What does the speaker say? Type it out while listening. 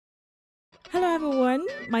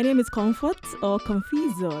My name is Comfort or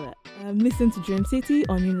Confiso. Listen to Dream City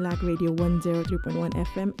on Unilag Radio 103.1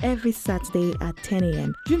 FM every Saturday at 10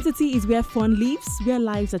 a.m. Dream City is where fun lives, where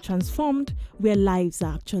lives are transformed, where lives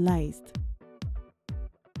are actualized.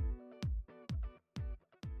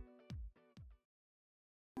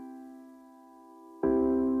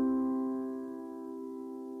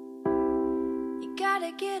 You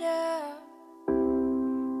gotta get up.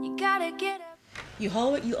 You gotta get up. You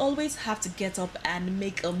always have to get up and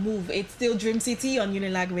make a move. It's still Dream City on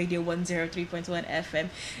Unilag Radio 103.1 FM.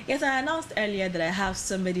 Yes, I announced earlier that I have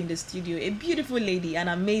somebody in the studio, a beautiful lady, an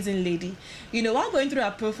amazing lady. While going through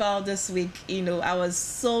her profile this week, I was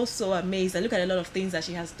so amazed. I look at a lot of things that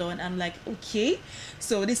she has done. I'm like, okay,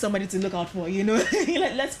 so this is somebody to look out for,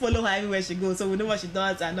 Let's follow her everywhere she goes so we know what she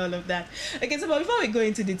does and all of that. Okay, so but before we go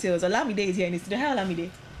into details, Olamide is here in the studio. Hi,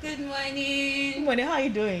 Olamide. Good morning. Good morning. How are you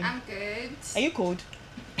doing? I'm good. Are you cold?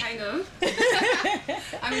 Kind of.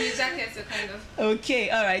 I'm in a jacket, so kind of. Okay,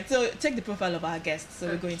 all right. So take the profile of our guest. So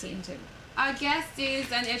we're going to interview. Our guest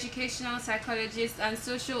is an educational psychologist and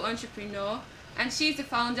social entrepreneur, and she's the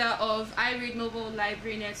founder of I Read Mobile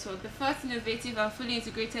Library Network, the first innovative and fully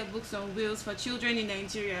integrated books on wheels for children in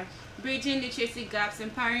Nigeria, bridging literacy gaps,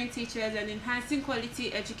 empowering teachers, and enhancing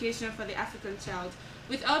quality education for the African child.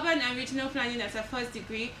 With urban and regional planning as her first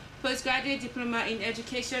degree, postgraduate diploma in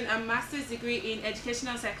education and master's degree in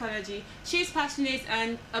educational psychology, she is passionate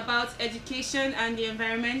about education and the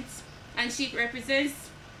environment, and she represents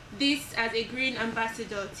this as a green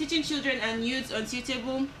ambassador, teaching children and youths on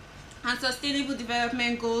suitable and sustainable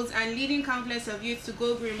development goals and leading countless of youth to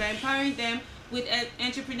go green by empowering them with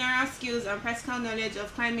entrepreneurial skills and practical knowledge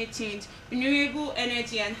of climate change, renewable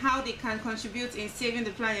energy, and how they can contribute in saving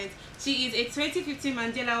the planet. She is a 2015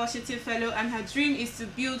 Mandela Washington Fellow, and her dream is to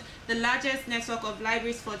build the largest network of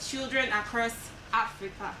libraries for children across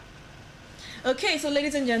Africa. Okay, so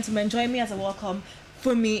ladies and gentlemen, join me as a welcome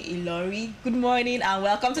Funmi Ilori. Good morning and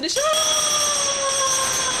welcome to the show.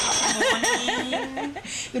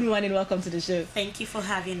 Good morning, welcome to the show. Thank you for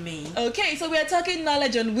having me. Okay, so we are talking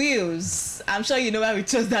knowledge on wheels. I'm sure you know why we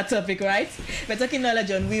chose that topic, right? We're talking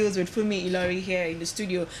knowledge on wheels with Funmi Ilori here in the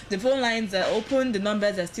studio. The phone lines are open, the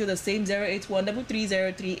numbers are still the same: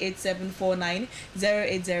 081-3303-8749,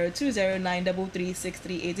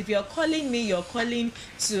 080-209-33638. If you're calling me, you're calling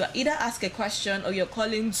to either ask a question or you're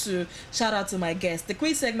calling to shout out to my guest. The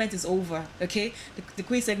quiz segment is over, okay? The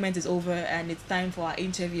quiz segment is over and it's time for our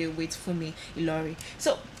interview with Funmi Ilori.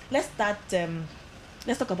 So let's start.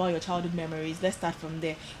 Let's talk about your childhood memories. Let's start from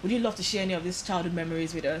there. Would you love to share any of these childhood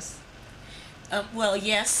memories with us? Well,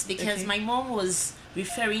 yes, because Okay. my mom was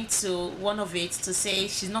referring to one of it to say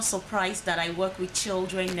she's not surprised that I work with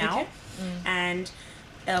children now. Okay. And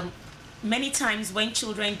many times when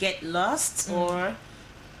children get lost or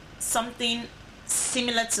something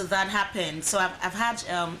similar to that happened. So I've had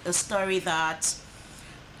a story that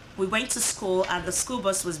we went to school and the school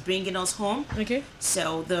bus was bringing us home. Okay.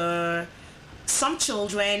 So some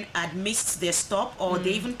children had missed their stop or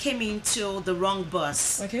they even came into the wrong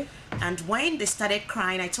bus. Okay. And when they started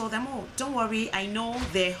crying, I told them, "Oh, don't worry, I know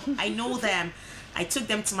them." I took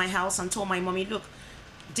them to my house and told my mommy, "Look,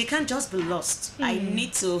 they can't just be lost. I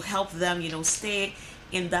need to help them, stay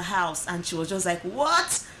in the house." And she was just like,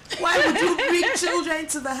 "What? Why would you bring children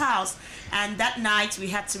to the house?" And that night we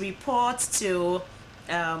had to report to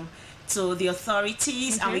the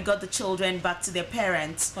authorities, and we got the children back to their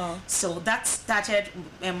parents. Wow. So that started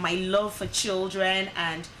my love for children,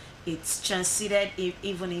 and it's transited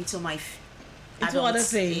even into my Into adult other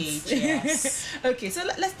things. stage. Yes. Okay, so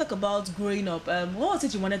let's talk about growing up. What was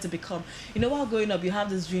it you wanted to become? While growing up, you have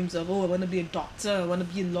these dreams of, I want to be a doctor, I want to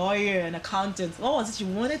be a lawyer, an accountant. What was it you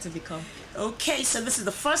wanted to become? Okay, so this is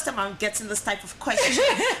the first time I'm getting this type of question.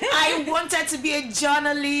 I wanted to be a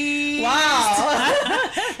journalist. Wow.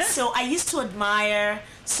 So I used to admire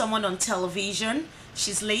someone on television.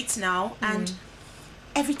 She's late now, and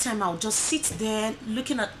every time I would just sit there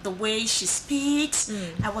looking at the way she speaks.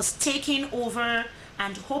 I was taking over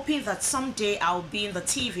and hoping that someday I'll be in the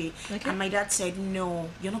TV. Okay. And my dad said, "No,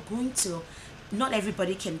 you're not going to. Not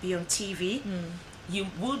everybody can be on TV. You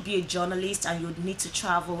would be a journalist and you would need to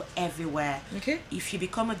travel everywhere. Okay. If you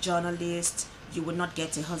become a journalist, you will not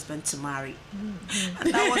get a husband to marry."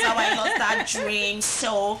 And that was how I lost that dream.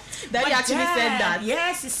 So Daddy but actually said that?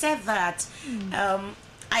 Yes, he said that.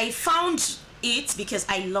 I found it because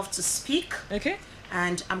I love to speak. Okay.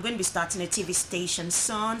 and I'm going to be starting a TV station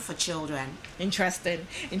soon for children. Interesting.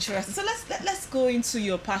 So let's go into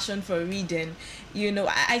your passion for reading. You know,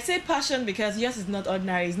 I say passion because yours is not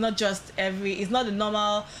ordinary. It's not just it's not the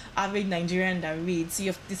normal average Nigerian that reads. So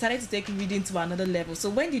you've decided to take reading to another level. So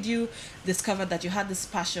when did you discover that you had this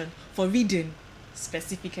passion for reading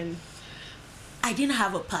specifically? I didn't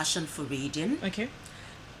have a passion for reading. Okay.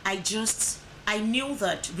 I knew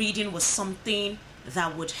that reading was something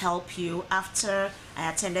that would help you. After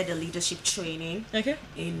I attended a leadership training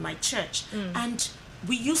in my church, and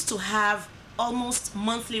we used to have almost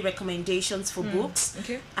monthly recommendations for books,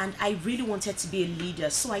 and I really wanted to be a leader,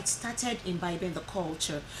 so I started imbibing the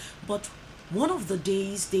culture. But one of the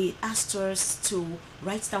days they asked us to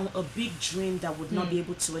write down a big dream that would not be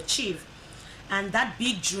able to achieve, and that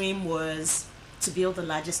big dream was to build the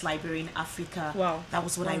largest library in Africa. Wow. That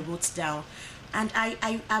was what I wrote down. And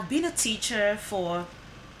I've been a teacher for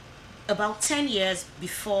about 10 years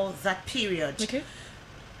before that period. Okay.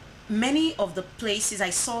 Many of the places I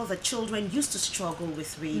saw the children used to struggle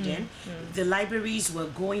with reading. The libraries were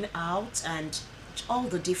going out and all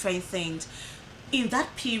the different things. In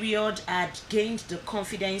that period, I'd gained the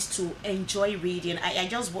confidence to enjoy reading. I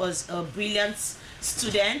just was a brilliant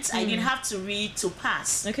student. I didn't have to read to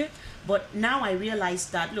pass. Okay. But now I realize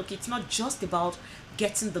that, look, it's not just about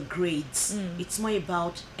getting the grades. It's more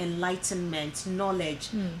about enlightenment, knowledge,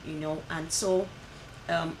 you know. And so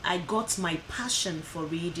I got my passion for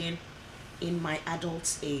reading in my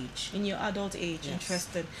adult age. In your adult age. Yes.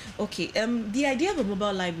 Interesting. Okay. The idea of a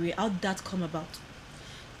mobile library, how did that come about?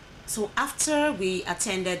 So after we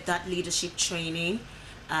attended that leadership training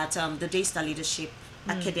at the Daystar Leadership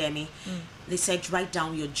Academy, they said, write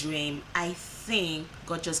down your dream. I think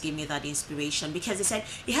God just gave me that inspiration, because they said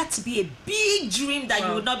it had to be a big dream that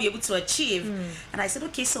you would not be able to achieve. And I said,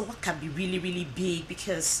 okay, so what can be really, really big?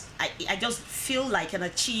 Because I just feel like an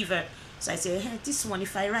achiever. So I said, hey, this one,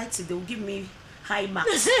 if I write it, they'll give me high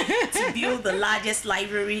marks to build the largest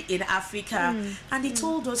library in Africa. And they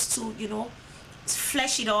told us to, you know,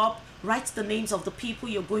 flesh it up, write the names of the people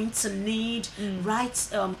you're going to need, write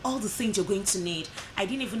all the things you're going to need. I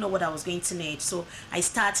didn't even know what I was going to need. So I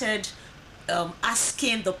started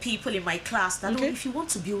asking the people in my class that, oh, if you want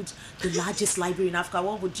to build the largest library in Africa,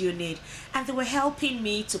 what would you need? And they were helping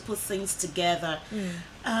me to put things together.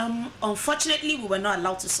 Unfortunately, we were not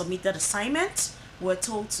allowed to submit that assignment. We were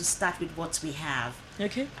told to start with what we have.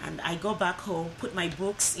 Okay. And I go back home, put my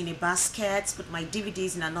books in a basket, put my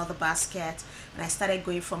DVDs in another basket, and I started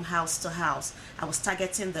going from house to house. I was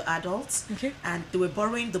targeting the adults, and they were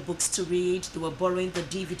borrowing the books to read. They were borrowing the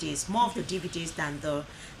DVDs, more of the DVDs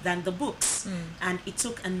than the books. And it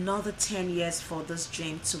took another 10 years for this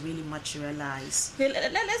dream to really materialize. Okay,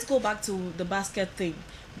 let's go back to the basket thing.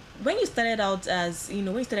 When you started out, as you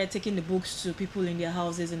know, when you started taking the books to people in their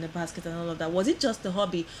houses in the basket and all of that, was it just a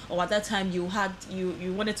hobby, or at that time you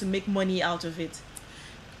wanted to make money out of it?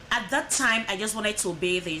 At that time, I just wanted to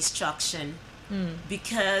obey the instruction,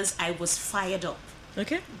 because I was fired up.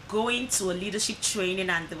 Okay. Going to a leadership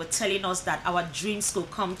training, and they were telling us that our dreams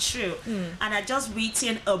could come true, and I just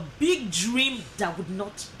written a big dream that would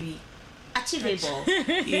not be achievable,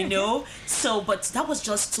 you know. So, but that was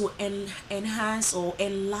just to enhance or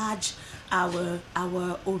enlarge our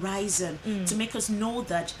horizon, to make us know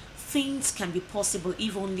that things can be possible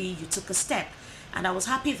if only you took a step. And I was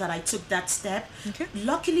happy that I took that step.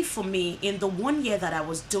 Luckily for me, in the 1 year that I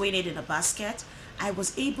was doing it in a basket, I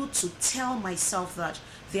was able to tell myself that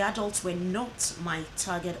the adults were not my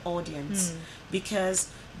target audience, because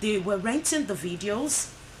they were renting the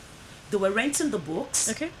videos, they were renting the books,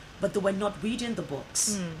 but they were not reading the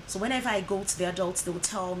books. So whenever I go to the adults, they will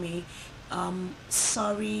tell me,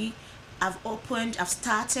 sorry, I've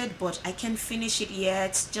started, but I can't finish it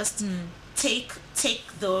yet. Just take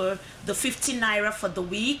the 50 naira for the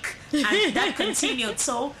week. And that continued.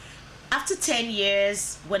 So after 10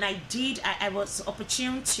 years, when I was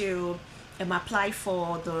opportune to apply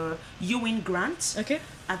for the UN grant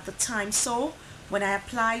at the time. So when I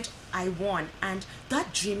applied, I won. And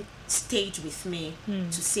that dream stayed with me,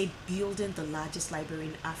 to say building the largest library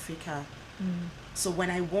in Africa. So when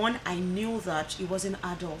I won, I knew that it wasn't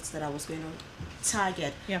adults that I was going to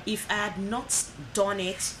target. If I had not done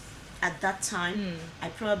it at that time, I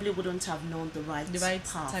probably wouldn't have known the right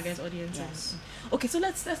path. Target audience. Yes. Okay, so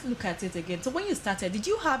let's look at it again. So when you started, did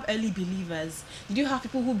you have early believers? Did you have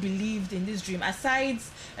people who believed in this dream? Aside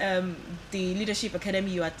the leadership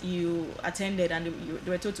academy you attended, and they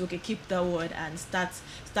were told to keep that word and start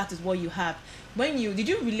with what you have. Did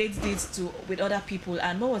you relate this with other people,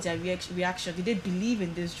 and what was their reaction? Did they believe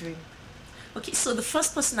in this dream? Okay, so the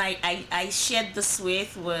first person I shared this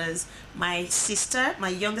with was my sister, my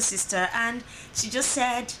younger sister, and she just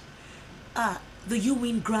said, the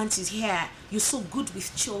UWIN grant is here. You're so good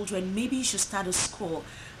with children. Maybe you should start a school.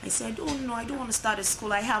 I said, oh no, I don't want to start a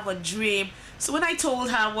school. I have a dream. So when I told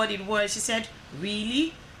her what it was, she said,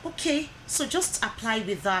 really? Okay, so just apply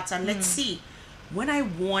with that and let's see. When I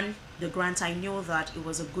won the grant, I knew that it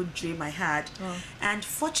was a good dream I had. Oh. And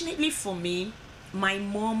fortunately for me, my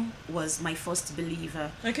mom was my first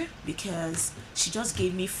believer. Okay. Because she just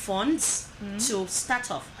gave me funds to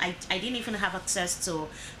start off. I didn't even have access to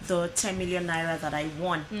the 10 million naira that I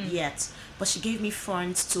won yet, but she gave me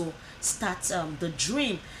funds to start the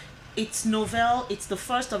dream. It's novel, it's the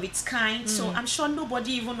first of its kind, so I'm sure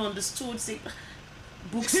nobody even understood, say,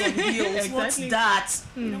 books on wheels, what's Exactly. that?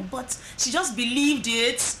 You know, but she just believed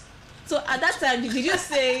it. So at that time, did you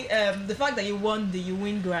say the fact that you won the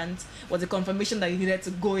UWIN grant was a confirmation that you needed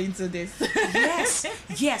to go into this?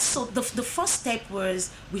 Yes. So the first step was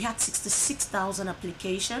we had 66,000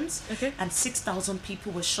 applications, Okay. and 6,000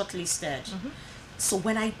 people were shortlisted. So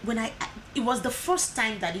when I it was the first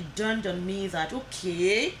time that it dawned on me that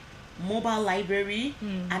okay, mobile library,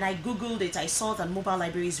 and I googled it. I saw that mobile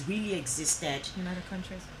libraries really existed In other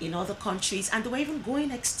countries. in other countries, and they were even going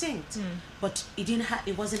extinct. But it didn't.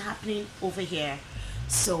 It wasn't happening over here.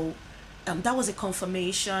 So that was a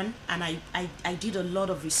confirmation, and I did a lot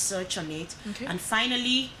of research on it. Okay. And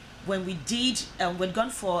finally, when we did, we'd gone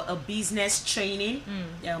for a business training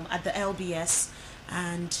at the LBS,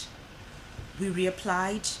 and we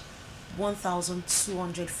reapplied.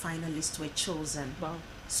 1,200 finalists were chosen. Wow.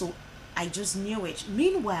 So I just knew it.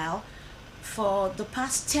 Meanwhile, for the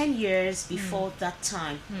past 10 years before that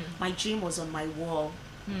time, my dream was on my wall.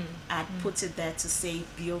 I'd put it there to say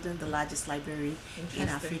building the largest library in Interesting.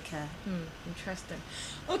 Africa. Interesting.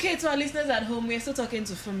 Okay, to our listeners at home, we're still talking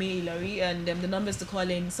to Funmi Ilori, and the numbers to call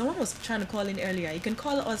in. Someone was trying to call in earlier. You can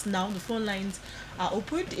call us now. The phone lines are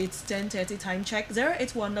open. It's 10:30 time check.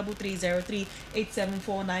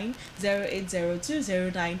 08133038749,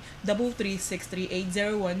 08020933638,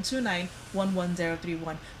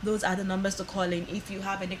 01291131. Those are the numbers to call in. If you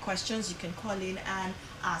have any questions, you can call in and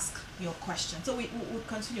ask your question. So we'll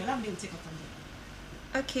continue. Let me take it from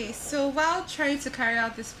there. Okay, so while trying to carry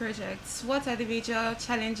out this project, what are the major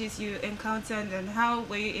challenges you encountered and how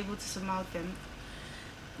were you able to surmount them?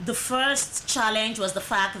 The first challenge was the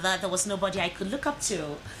fact that there was nobody I could look up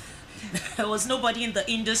to. There was nobody in the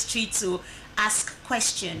industry to ask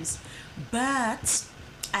questions. But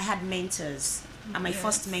I had mentors. And my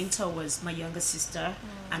first mentor was my younger sister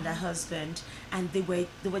and her husband, and they were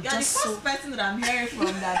You're just the so. first person that I'm hearing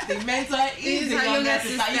from that the mentor is the her younger younger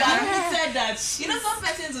sister. You sister. haven't said that. You know, some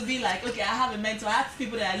persons will be like, okay, I have a mentor. I have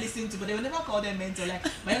people that I listen to, but they will never call them mentor. Like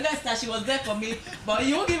my younger sister, she was there for me, but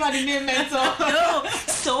you won't give her the name mentor. No.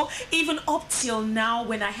 So even up till now,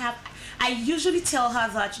 when I usually tell her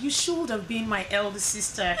that you should have been my elder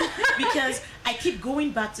sister, because I keep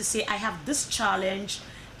going back to say I have this challenge,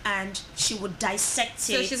 and she would dissect it.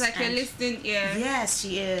 So she's like your and- listening ear. Yes,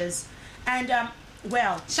 she is. And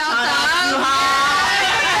well, Shout out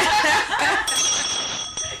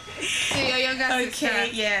to your younger sister. okay,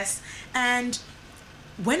 yes. And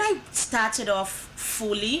when I started off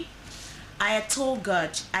fully, I had told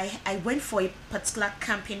God, I went for a particular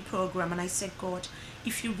camping program, and I said, God,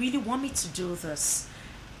 if you really want me to do this,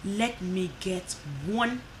 let me get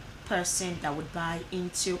one person that would buy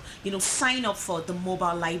into, sign up for the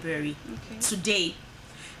mobile library today.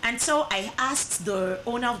 And so I asked the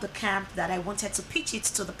owner of the camp that I wanted to pitch it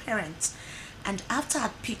to the parents. And after I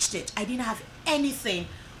pitched it, I didn't have anything.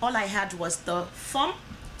 All I had was the form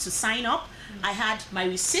to sign up. I had my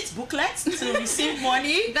receipt booklet to receive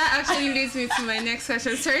money. That actually leads me to my next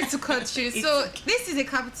question. Sorry to cut you. So this is a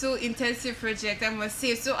capital intensive project, I must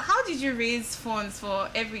say. So how did you raise funds for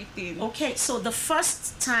everything? Okay, so the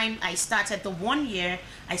first time I started, the 1 year,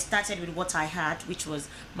 I started with what I had, which was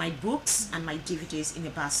my books and my DVDs in a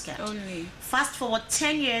basket. Only. Fast forward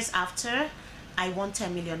 10 years after, I won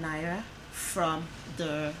 10 million naira from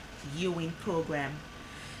the UWIN program.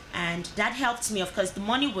 And that helped me, of course. The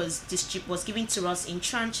money was given to us in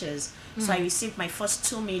tranches. So I received my first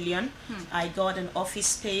 2 million. I got an office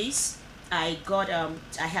space. I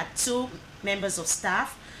had 2 members of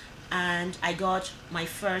staff, and I got my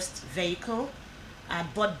first vehicle. I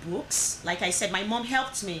bought books. Like I said, my mom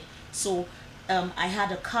helped me. So I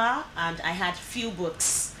had a car, and I had few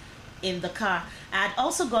books in the car. I had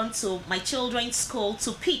also gone to my children's school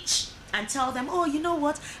to pitch and tell them, oh, you know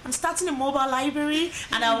what, I'm starting a mobile library,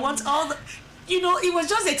 and I want all the... it was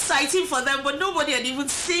just exciting for them, but nobody had even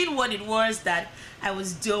seen what it was that I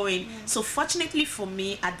was doing. So fortunately for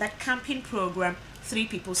me, at that camping program, 3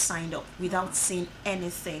 people signed up without seeing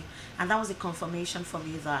anything, and that was a confirmation for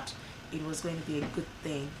me that it was going to be a good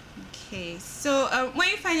thing. Okay, so when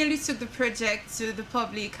you finally took the project to the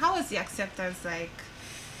public, how was the acceptance like?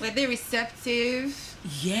 Were they receptive?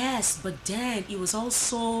 Yes, but then it was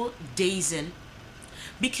also dazing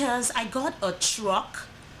because I got a truck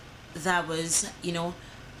that was,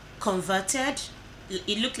 converted.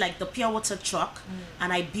 It looked like the pure water truck,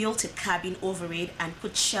 and I built a cabin over it and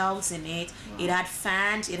put shelves in it. Wow. It had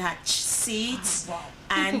fans, it had seats,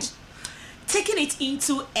 and taking it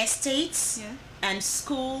into estates and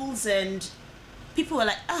schools, and people were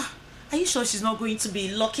like, are you sure she's not going to be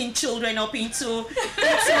locking children up into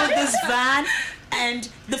this van? And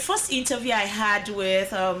the first interview I had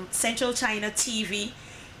with Central China TV,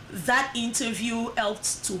 that interview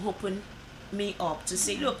helped to open me up to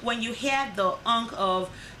say, look, when you hear the honk of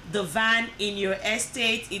the van in your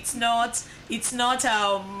estate, it's not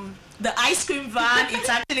the ice cream van, it's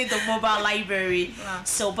actually the mobile library. Wow.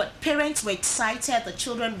 So, but parents were excited, the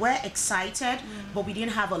children were excited, but we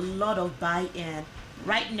didn't have a lot of buy-in.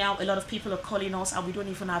 Right now, a lot of people are calling us, and we don't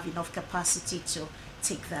even have enough capacity to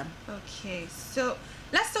take them. Okay, so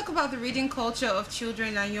let's talk about the reading culture of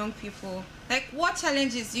children and young people. Like, what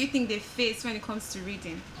challenges do you think they face when it comes to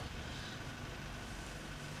reading?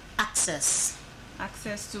 Access.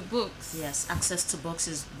 Access to books. Yes, access to books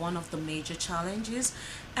is one of the major challenges,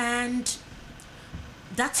 and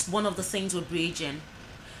that's one of the things we're bridging.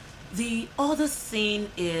 The other thing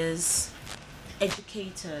is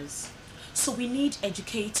educators. So we need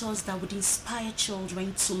educators that would inspire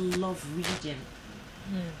children to love reading.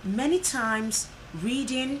 Many times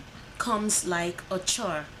reading comes like a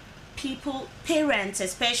chore. Parents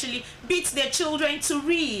especially, beat their children to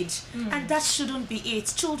read, and that shouldn't be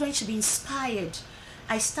it. Children should be inspired.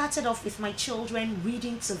 I started off with my children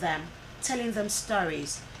reading to them, telling them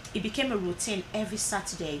stories. It became a routine every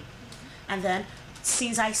Saturday, and then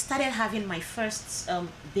since I started having my first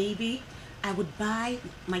baby, I would buy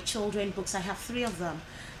my children books. I have 3 of them,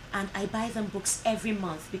 and I buy them books every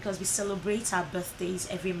month because we celebrate our birthdays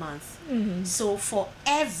every month. So for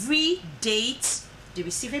every date, they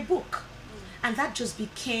receive a book, and that just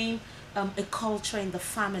became a culture in the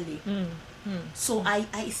family. So I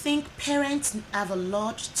think parents have a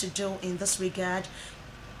lot to do in this regard.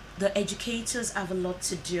 The educators have a lot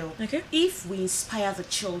to do. Okay. If we inspire the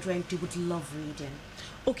children, they would love reading.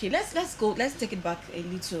 Okay, let's take it back a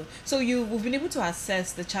little. So we've been able to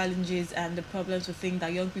assess the challenges and the problems we think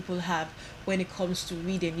that young people have when it comes to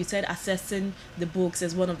reading. You said assessing the books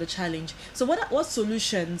is one of the challenge. So what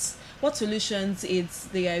solutions is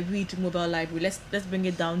the Read Mobile Library? Let's bring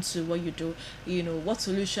it down to what you do. What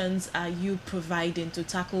solutions are you providing to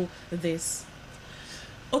tackle this?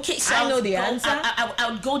 Okay, so I know the answer. I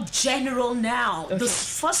would go general now. Okay. The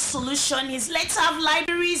first solution is let's have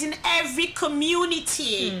libraries in every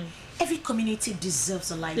community. Every community deserves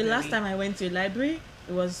a library. The last time I went to a library,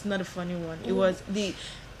 it was not a funny one. It was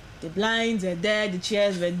the blinds were dead, the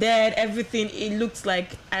chairs were dead, everything. It looks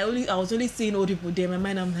like I was only seeing old people there. In my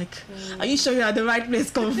mind, I'm like, are you sure you're at the right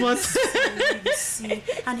place, Comfort? See,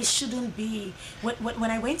 and it shouldn't be.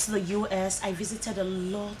 When I went to the US, I visited a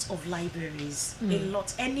lot of libraries. A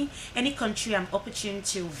lot. Any country I'm opportune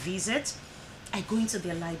to visit, I go into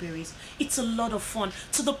their libraries. It's a lot of fun,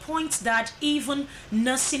 to the point that even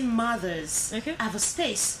nursing mothers have a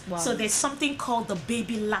space. Wow. So there's something called the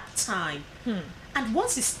baby lap time. And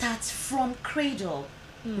once it starts from cradle,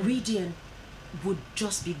 reading would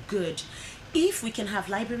just be good. If we can have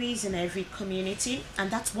libraries in every community,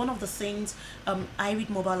 and that's one of the things I Read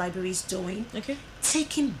Mobile Library is doing,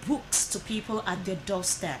 taking books to people at their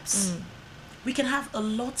doorsteps. We can have a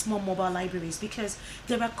lot more mobile libraries because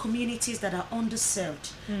there are communities that are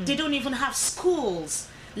underserved. They don't even have schools,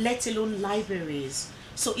 let alone libraries.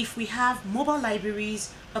 So if we have mobile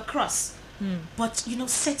libraries across, but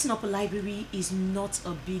setting up a library is not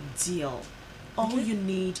a big deal. All you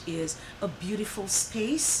need is a beautiful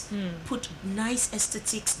space, put nice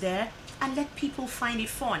aesthetics there, and let people find it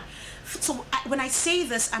fun. So when I say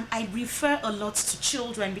this, I refer a lot to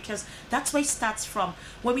children because that's where it starts from.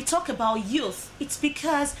 When we talk about youth, it's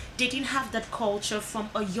because they didn't have that culture from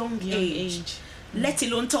a young age. Let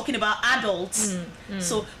alone talking about adults.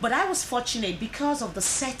 So, but I was fortunate because of the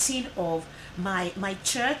setting of my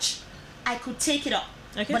church, I could take it up.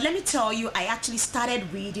 But let me tell you, I actually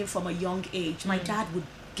started reading from a young age. My dad would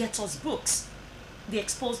get us books. they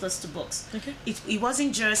exposed us to books. Okay. It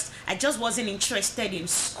wasn't just, I just wasn't interested in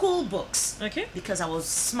school books. Okay. Because I was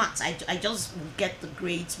smart. I just would get the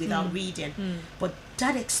grades without reading. But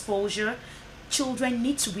that exposure, children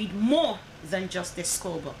need to read more than just their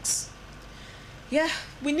school books. Yeah,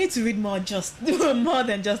 we need to read more more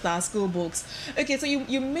than just our school books. Okay, so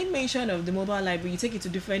you made mention of the mobile library. You take it to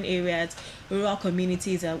different areas, rural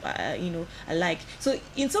communities, alike. So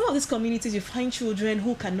in some of these communities, you find children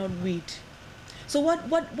who cannot read. So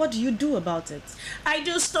what do you do about it? I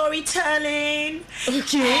do storytelling.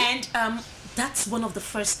 Okay. And that's one of the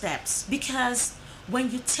first steps, because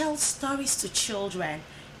when you tell stories to children,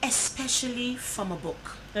 especially from a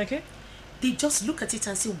book, Okay. they just look at it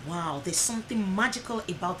and say, wow, there's something magical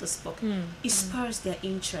about this book. It spurs their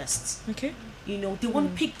interest. Okay. You know, they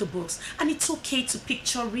want to pick the books, and it's okay to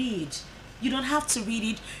picture read. You don't have to read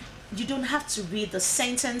it. You don't have to read the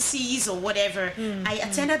sentences or whatever. I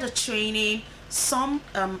attended a training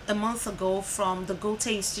a month ago from the Goethe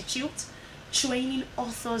Institute, training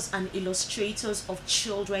authors and illustrators of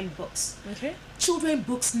children books. Okay. Children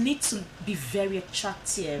books need to be very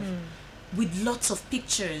attractive with lots of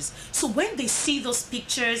pictures. So when they see those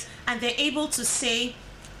pictures and they're able to say,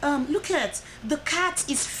 look at, the cat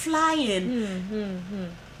is flying.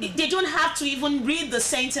 They don't have to even read the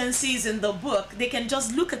sentences in the book. They can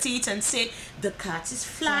just look at it and say, the cat is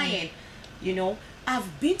flying. You know,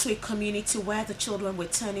 I've been to a community where the children were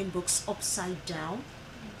turning books upside down.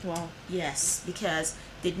 Wow. Yes, because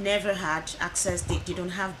they'd never had access, they don't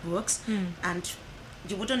have books, and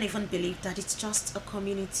you wouldn't even believe that it's just a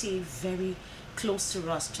community very close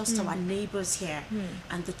to us, just our neighbors here.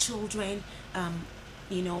 And the children,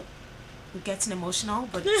 getting emotional,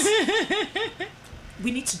 but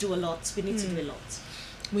we need to do a lot. We need to do a lot.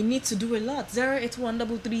 We need to do a lot.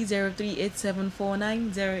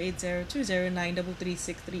 08133038749,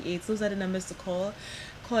 08020933638. Those are the numbers to call.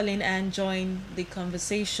 Call in and join the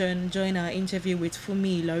conversation. Join our interview with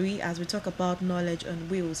Funmi Ilori as we talk about knowledge on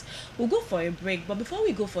wheels. We'll go for a break, but before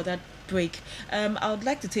we go for that break, I would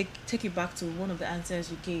like to take you back to one of the answers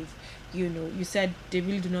you gave. You know, you said they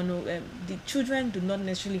really do not know. The children do not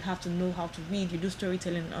necessarily have to know how to read. You do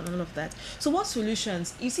storytelling and all of that. So, what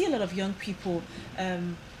solutions? You see a lot of young people.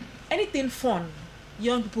 Anything fun,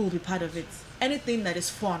 young people will be part of it. Anything that is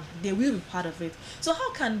fun, they will be part of it. So,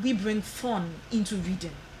 how can we bring fun into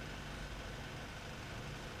reading?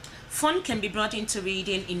 Fun can be brought into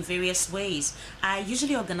reading in various ways. I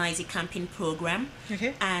usually organize a camping program.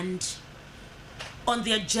 Okay. And on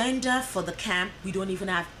the agenda for the camp, we don't even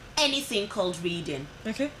have anything called reading.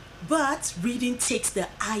 Okay. But reading takes the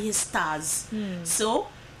highest stars. So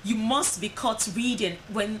you must be caught reading.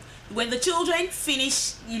 When the children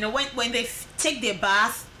finish, when they take their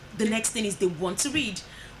bath, the next thing is they want to read.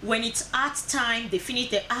 When it's art time, they finish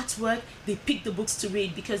their artwork, they pick the books to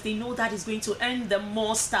read because they know that is going to earn them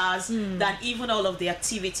more stars than even all of the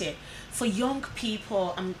activity. For young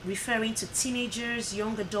people, I'm referring to teenagers,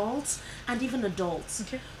 young adults, and even adults.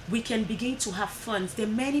 Okay. We can begin to have fun. There are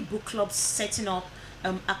many book clubs setting up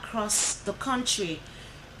across the country.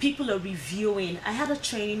 People are reviewing. I had a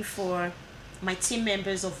training for my team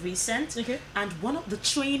members of recent, and one of the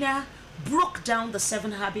trainer broke down the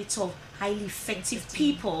 7 habits of highly effective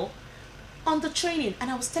people on the training.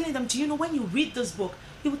 And I was telling them, do you know, when you read this book,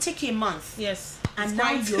 it will take you a month. Yes. And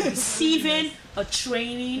now you're receiving a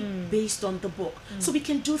training based on the book. So we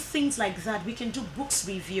can do things like that. We can do books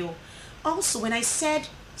review. Also, when I said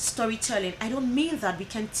storytelling, I don't mean that we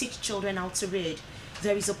can teach children how to read.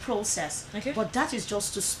 There is a process. Okay. But that is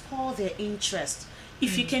just to spur their interest.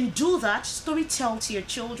 If you can do that, storytell to your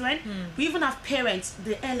children. We even have parents,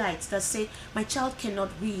 the elites, that say, my child cannot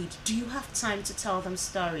read. Do you have time to tell them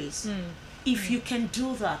stories? If you can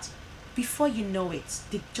do that, before you know it,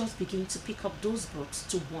 they just begin to pick up those books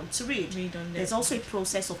to want to read. There's also a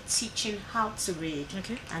process of teaching how to read.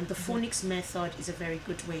 Okay. And the phonics method is a very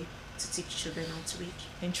good way to teach children how to read.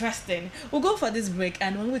 Interesting. We'll go for this break,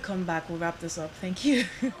 and when we come back, we'll wrap this up. Thank you.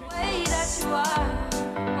 way that you are,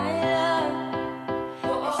 my love.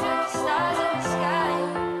 It's like the stars in the sky.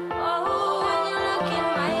 Oh, when you look in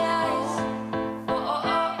my eyes. Oh,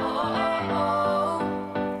 oh, oh,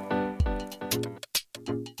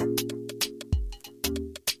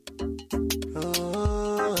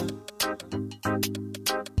 oh.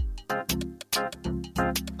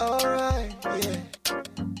 Alright, yeah.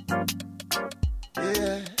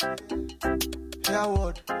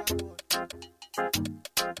 Howard.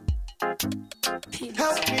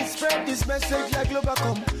 Help me spread this message like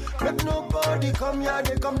Globacom. Make nobody come here,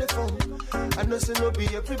 they come the phone. I know say no be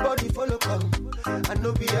everybody follow come. I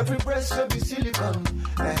know be every breast will be silicone.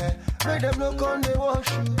 Make them no come they wash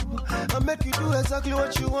you. I make you do exactly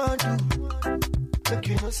what you want to. Make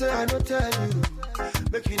you no say I don't tell you.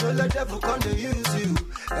 Make you no let devil come they use you.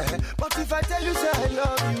 But if I tell you say I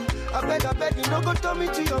love you, I beg you no go turn me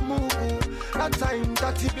to your move. That time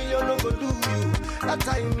 30 billion no go do you. That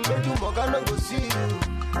time make you Morgan no go see you.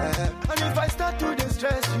 And if I start to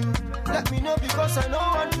distress you, let me know because I know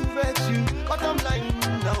want to vex you. But I'm lying,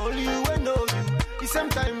 now only you will know you. The same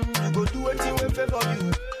time you go do anything will favor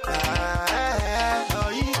you.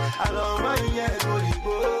 I love my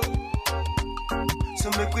go. So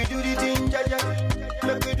make we do the thing, jaja.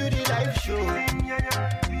 Make we do the live show.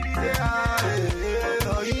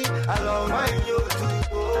 I love my to.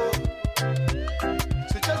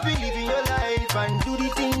 So just believe in your life and do the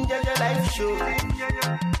thing, jaja live show.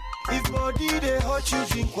 If body they hot you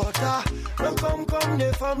drink water. Don't come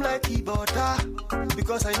they form like e butter.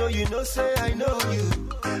 Because I know you know say I know you.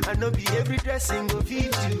 I know be every dressing go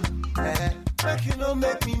feed you. Make you know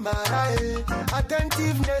make me mad.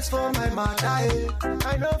 Attentiveness for my mother.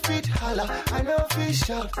 I know fit holla, I know fit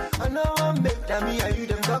shout. I know what make them me and you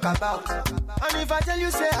them talk about. And if I tell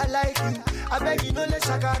you say I like you, I beg you no let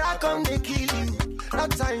Shakara come they kill you.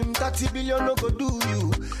 That time 30 billion no go do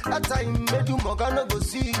you. That time make you Morgan no go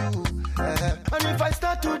see you. And if I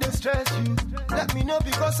start to distress you, let me know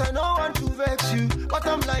because I know want to vex you. But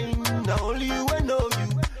I'm lying, now only you will know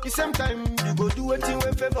you. The same time you go do anything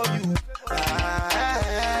will favor you.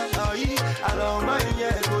 I love my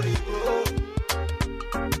go.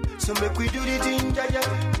 So make we do the thing, jaja.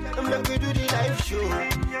 And make we do the live show.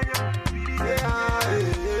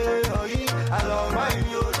 I love my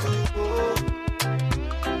go.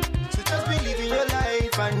 So just believe in your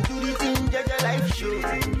life and do the thing, jaja live show.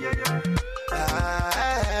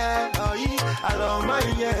 I love my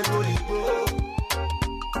go.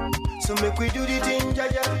 So make we do the thing,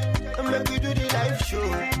 jaja. And make we do the live show.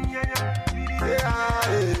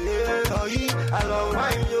 I love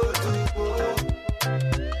my to.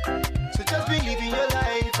 So just believe in your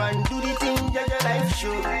life and do the thing, jaja live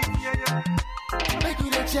show. Make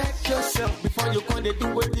you check yourself before you come to do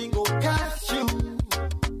anything go catch you.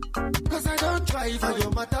 Cause I don't try for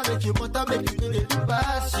your matter, make you know they do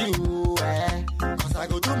pass you. Cause I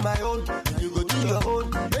go do my own, and you go do your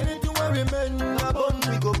own. Anything will remain, my bone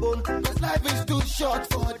we go bone. Cause life is too short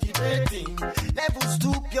for debating. Levels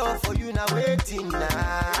too pure for you now waiting.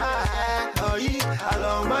 I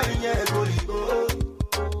love my go.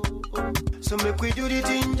 So make we do the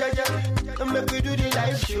thing, jaja. And make we do the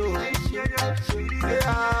live show.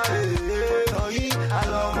 I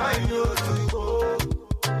love my go.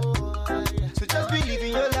 So just believe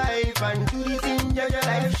in your life and do the thing, jaja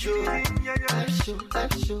live show.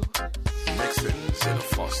 Live show. Mixing Zilla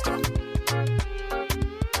Foster.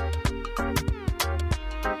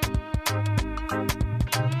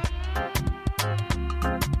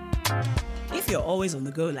 If you're always on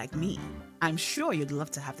the go like me, I'm sure you'd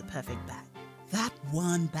love to have the perfect bag. That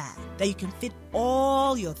one bag that you can fit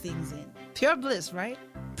all your things in. Pure bliss, right?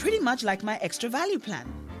 Pretty much like my extra value plan.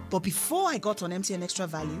 But before I got on MTN Extra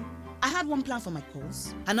Value, I had one plan for my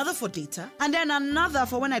calls, another for data, and then another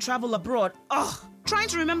for when I travel abroad. Trying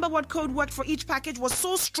to remember what code worked for each package was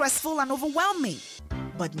so stressful and overwhelming.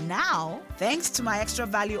 But now, thanks to my Extra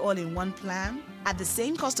Value all-in-one plan, at the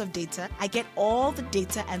same cost of data, I get all the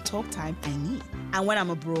data and talk time I need. And when I'm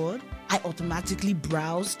abroad, I automatically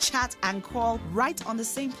browse, chat, and call right on the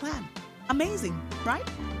same plan. Amazing, right?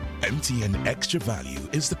 MTN Extra Value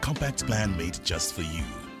is the compact plan made just for you.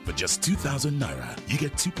 For just 2,000 Naira, you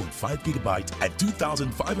get 2.5 gigabyte and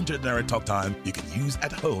 2,500 Naira talk time you can use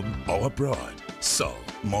at home or abroad. So,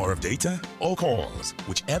 more of data or calls,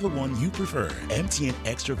 whichever one you prefer, MTN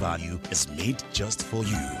Extra Value is made just for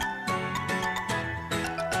you.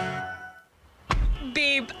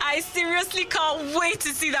 Babe, I seriously can't wait to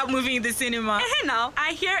see that movie in the cinema. Hey now,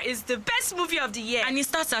 I hear it's the best movie of the year. And it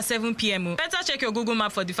starts at 7 p.m. Better check your Google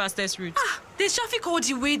map for the fastest route. There's traffic all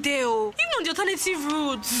the way there, even on the alternative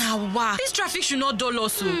routes. Now, wow. This traffic should not dull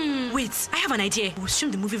us. Wait, I have an idea. We'll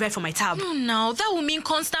stream the movie right from my tab. Now, that will mean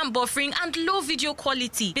constant buffering and low video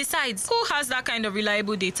quality. Besides, who has that kind of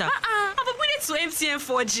reliable data? I've upgraded to MTN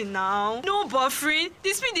 4G now. No buffering,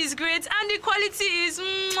 the speed is great, and the quality is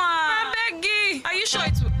Becky, are you sure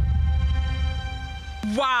it will?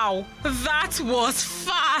 Wow, that was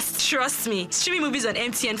fast. Trust me, streaming movies on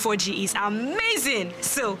MTN 4G is amazing.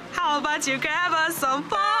 So, how about you grab us some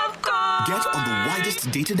popcorn? Get on the widest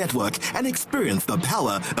data network and experience the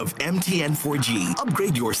power of MTN 4G.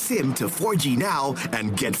 Upgrade your SIM to 4G now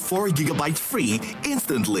and get 4 gigabytes free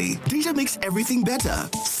instantly. Data makes everything better.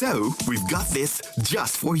 So, we've got this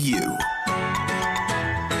just for you.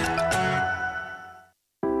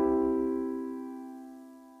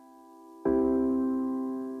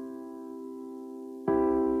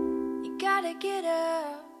 You gotta get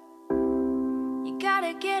up. You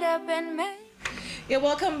gotta get up and make. Yeah,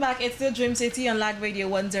 welcome back. It's still Dream City on Lag Radio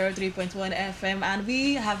 103.1 FM, and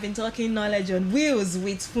we have been talking knowledge on wheels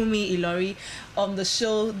with Fumi Ilori on the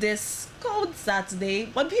show this cold Saturday,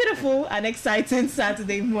 but beautiful and exciting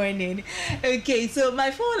Saturday morning. Okay, so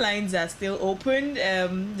my phone lines are still open.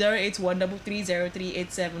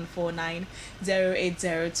 08133038749,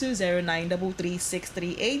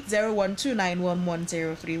 08020933638,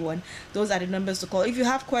 012911031. Those are the numbers to call. If you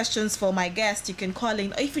have questions for my guest, you can call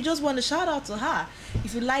in. If you just want to shout out to her,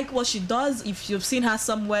 if you like what she does, if you've seen her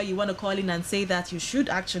somewhere, you want to call in and say that, you should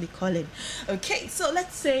actually call in. Okay, so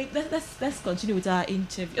let's continue with our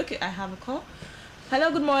interview. Okay, I have a call.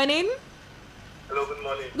 Hello, good morning. Hello, good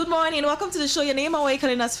morning. Good morning. Welcome to the show. Your name and where are you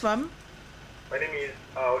calling us from? My name is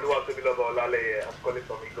Oluwatobiloba Olaleye. I'm calling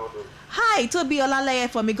from Igodo. Hi, Tobi Olaleye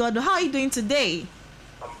from Igodo. How are you doing today?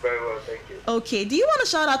 I'm very well, thank you. Okay, do you want to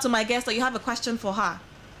shout out to my guest or you have a question for her?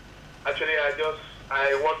 Actually,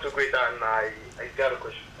 I want to greet her and I got a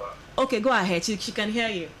question for her. Okay, go ahead. She can hear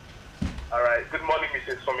you. All right. Good morning,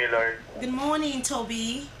 Mrs. Fumilori. Good morning,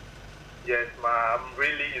 Toby. Yes, ma. I'm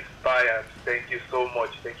really inspired. Thank you so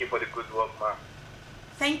much. Thank you for the good work, ma.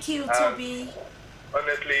 Thank you, Toby.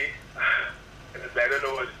 Honestly, I don't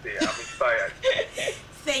know what to say. I'm inspired.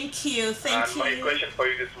 Thank you. Thank you. And my question for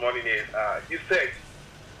you this morning is, you said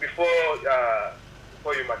before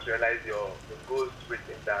you materialize your goals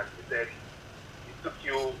written down, you said it took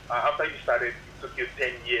you, after you started, it took you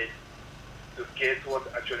 10 years to get what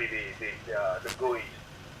actually the goal is.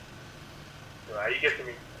 So are you getting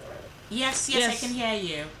me? Yes, I can hear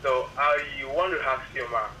you. So you want to ask you,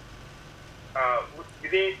 ma,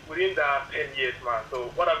 within that 10 years, ma,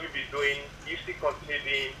 so what have you been doing? You still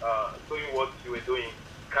continue doing what you were doing,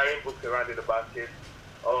 carrying books around in the basket,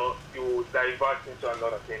 or you divert into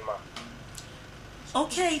another thing, ma?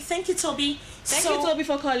 Okay, thank you, Toby. Thank you, Toby,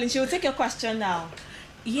 for calling. She will take your question now.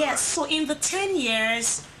 Yes, so in the 10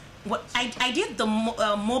 years, I did the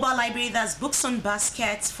mobile library, that's books on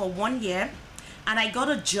baskets, for 1 year, and I got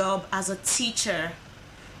a job as a teacher.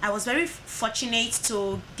 I was very fortunate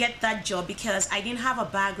to get that job because I didn't have a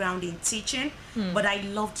background in teaching, but I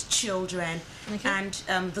loved children, and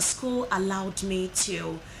the school allowed me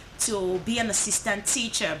to be an assistant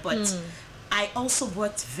teacher, but I also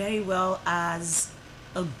worked very well as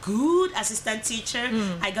a good assistant teacher.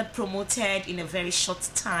 I got promoted in a very short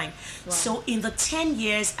time. Wow. So in the 10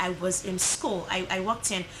 years I was in school, I worked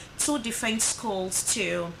in 2 different schools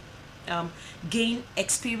to gain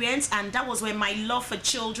experience, and that was when my love for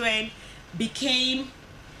children became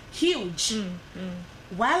huge.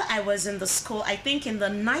 While I was in the school, I think in the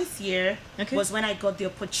 9th year was when I got the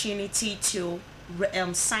opportunity to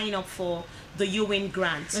sign up for the UWIN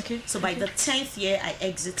grant. So by the 10th year I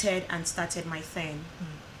exited and started my thing.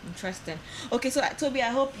 Interesting. Okay, so Toby, I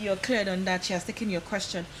hope you're cleared on that. She has taken your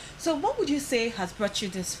question. So what would you say has brought you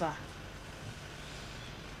this far?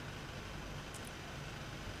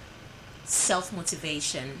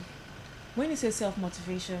 Self-motivation. When you say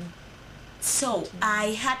self-motivation? So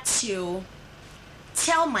I had to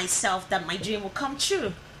tell myself that my dream will come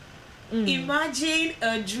true. Imagine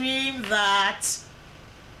a dream that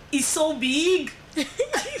is so big.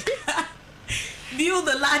 Build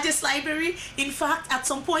the largest library. In fact, at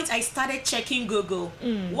some point I started checking Google.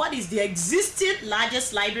 What is the existing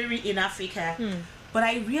largest library in Africa? But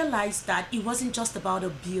I realized that it wasn't just about a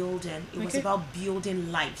building. It was about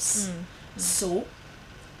building lives. So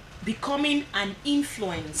becoming an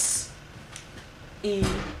influence in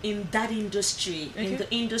that industry, in the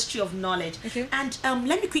industry of knowledge. And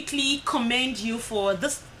let me quickly commend you for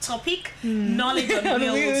this topic, knowledge on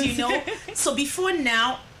wheels, you know. So before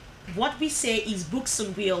now, what we say is books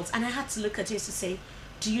on wheels, and I had to look at it to say,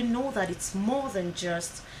 do you know that it's more than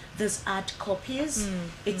just these hard copies?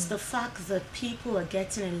 It's the fact that people are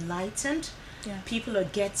getting enlightened, people are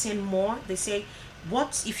getting more. They say,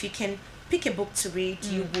 what if you can pick a book to read,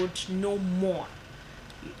 you would know more,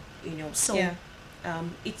 you know. So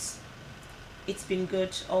it's been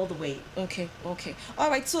good all the way. Okay. All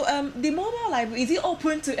right. So the mobile library, is it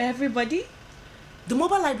open to everybody? The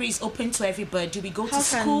mobile library is open to everybody. We go to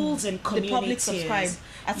schools and communities. The public subscribe,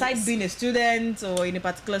 aside being a student or in a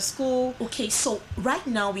particular school? Okay, so right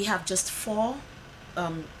now we have just 4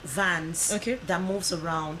 vans that moves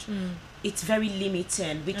around. it's very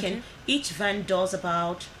limiting. We can each van does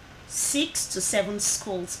about 6 to 7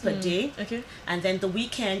 schools per day. Okay. And then the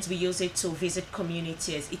weekends we use it to visit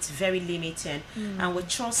communities. It's very limiting. And we're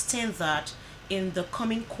trusting that in the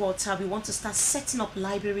coming quarter we want to start setting up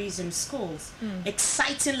libraries in schools.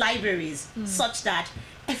 Exciting libraries such that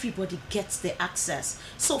everybody gets the access.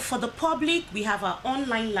 So for the public, we have our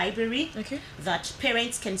online library that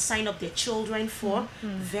parents can sign up their children for.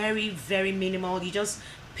 Very, very minimal. You just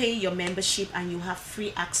pay your membership and you have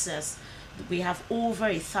free access. We have over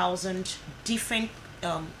 1,000 different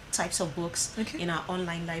types of books in our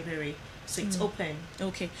online library. So it's open.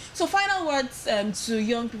 Okay. So final words to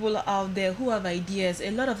young people out there who have ideas.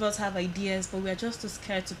 A lot of us have ideas, but we are just too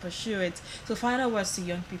scared to pursue it. So final words to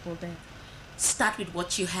young people there. Start with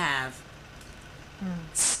what you have.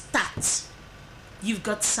 Start. You've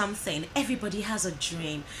got something. Everybody has a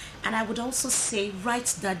dream. And I would also say,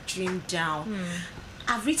 write that dream down.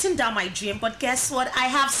 I've written down my dream, but guess what? I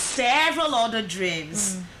have several other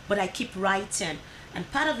dreams. But I keep writing. And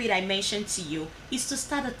part of it I mentioned to you is to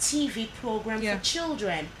start a TV program for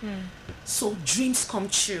children. So dreams come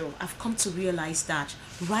true. I've come to realize that.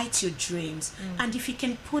 Write your dreams. And if you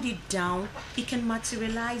can put it down, it can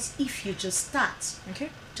materialize if you just start. Okay.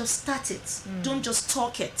 Just start it. Don't just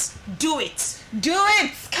talk it. Do it. Do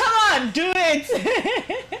it. Come on, do it.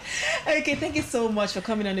 Okay, thank you so much for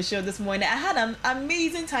coming on the show this morning. I had an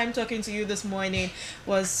amazing time talking to you this morning.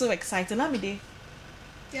 Was so exciting. Lamide,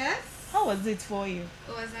 Yes? how was it for you?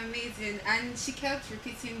 It was amazing. And she kept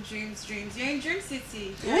repeating dreams, dreams. You're in Dream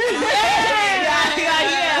City. Yeah,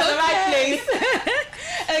 the right place.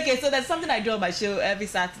 Okay, so there's something I do on my show every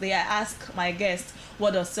Saturday. I ask my guests,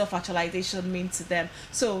 what does self-actualization mean to them?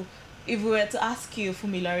 So if we were to ask you,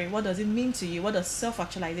 Fumilari, what does it mean to you? What does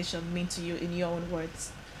self-actualization mean to you in your own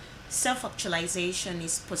words? Self-actualization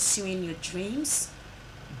is pursuing your dreams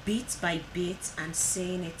bit by bit and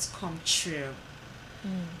seeing it come true.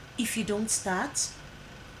 If you don't start,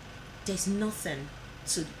 there's nothing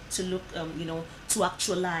to look to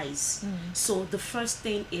actualize. So the first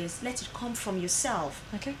thing is let it come from yourself.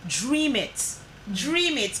 Okay. Dream it.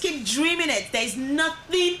 Dream it. Keep dreaming it. There's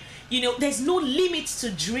nothing, there's no limit to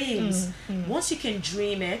dreams. Once you can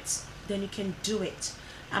dream it, then you can do it.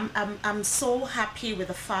 I'm so happy with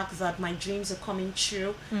the fact that my dreams are coming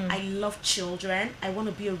true. I love children. I want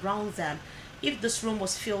to be around them. If this room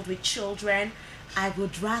was filled with children, I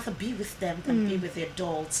would rather be with them than be with the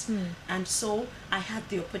adults. And so I had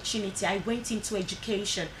the opportunity. I went into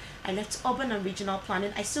education. I left urban and regional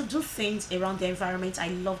planning. I still do things around the environment. I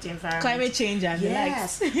love the environment. Climate change and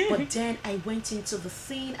yes. the likes. But then I went into the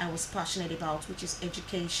thing I was passionate about, which is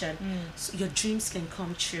education. So your dreams can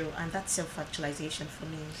come true, and that's self-actualization for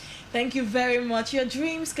me. Thank you very much. Your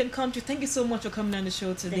dreams can come true. Thank you so much for coming on the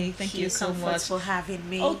show today. Thank you so much for having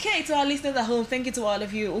me. Okay, to our listeners at home, thank you to all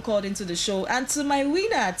of you who called into the show. And to my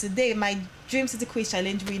winner today, my Dream City Quiz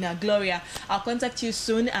Challenge winner, Gloria, I'll contact you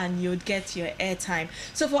soon and you'll get your airtime.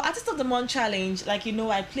 So for Artist of the Month Challenge, like you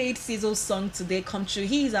know, I played Sizzle's song today, Come True.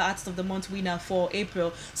 He is our Artist of the Month winner for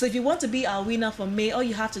April. So if you want to be our winner for May, all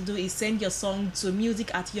you have to do is send your song to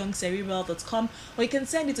music@youngcerebral.com, or you can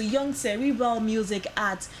send it to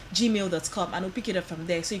youngcerebralmusic@gmail.com and we'll pick it up from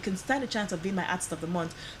there. So you can stand a chance of being my Artist of the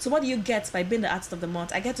Month. So what do you get by being the Artist of the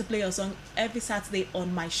Month? I get to play your song every Saturday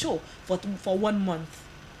on my show for 1 month.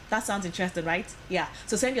 That sounds interesting, right? Yeah.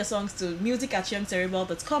 So send your songs to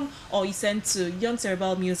music@youngcerebral.com or you send to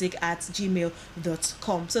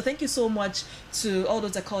youngcerebralmusic@gmail.com. So thank you so much to all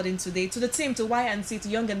those that called in today. To the team, to Y&C, to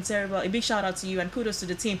Young and Cerebral, a big shout out to you and kudos to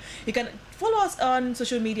the team. You can follow us on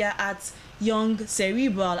social media at Young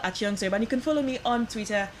Cerebral, And you can follow me on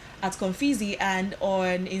Twitter at Confizi and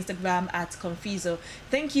on Instagram at Confizo.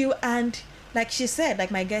 Thank you. And like she said,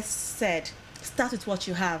 like my guest said, start with what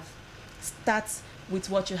you have. Start with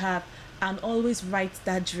what you have and always write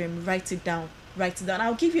that dream. Write it down.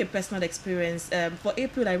 I'll give you a personal experience. For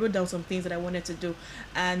April, I wrote down some things that I wanted to do,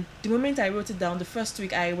 and the moment I wrote it down, the first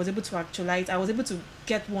week I was able to actualize. I was able to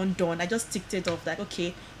get one done. I just ticked it off, like,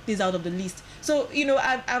 okay, this is out of the list. So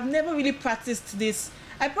I've never really practiced this.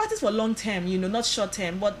 I practiced for long term, not short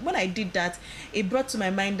term. But when I did that, it brought to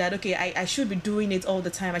my mind that, okay, I should be doing it all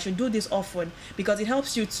the time. I should do this often because it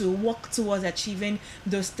helps you to work towards achieving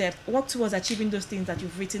those steps, work towards achieving those things that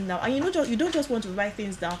you've written down. And you don't just want to write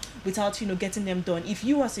things down without, getting them done if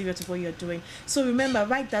you are serious with what you're doing. So remember,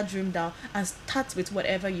 write that dream down and start with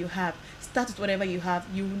whatever you have. Start with whatever you have.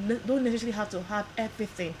 You don't necessarily have to have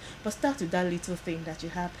everything, but start with that little thing that you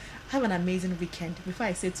have. Have an amazing weekend. Before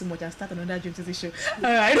I say too much, I'll start another Dream City show.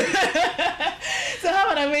 All right. So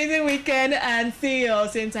have an amazing weekend and see you all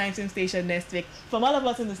same time, same station next week. From all of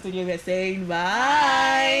us in the studio, we're saying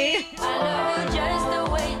bye.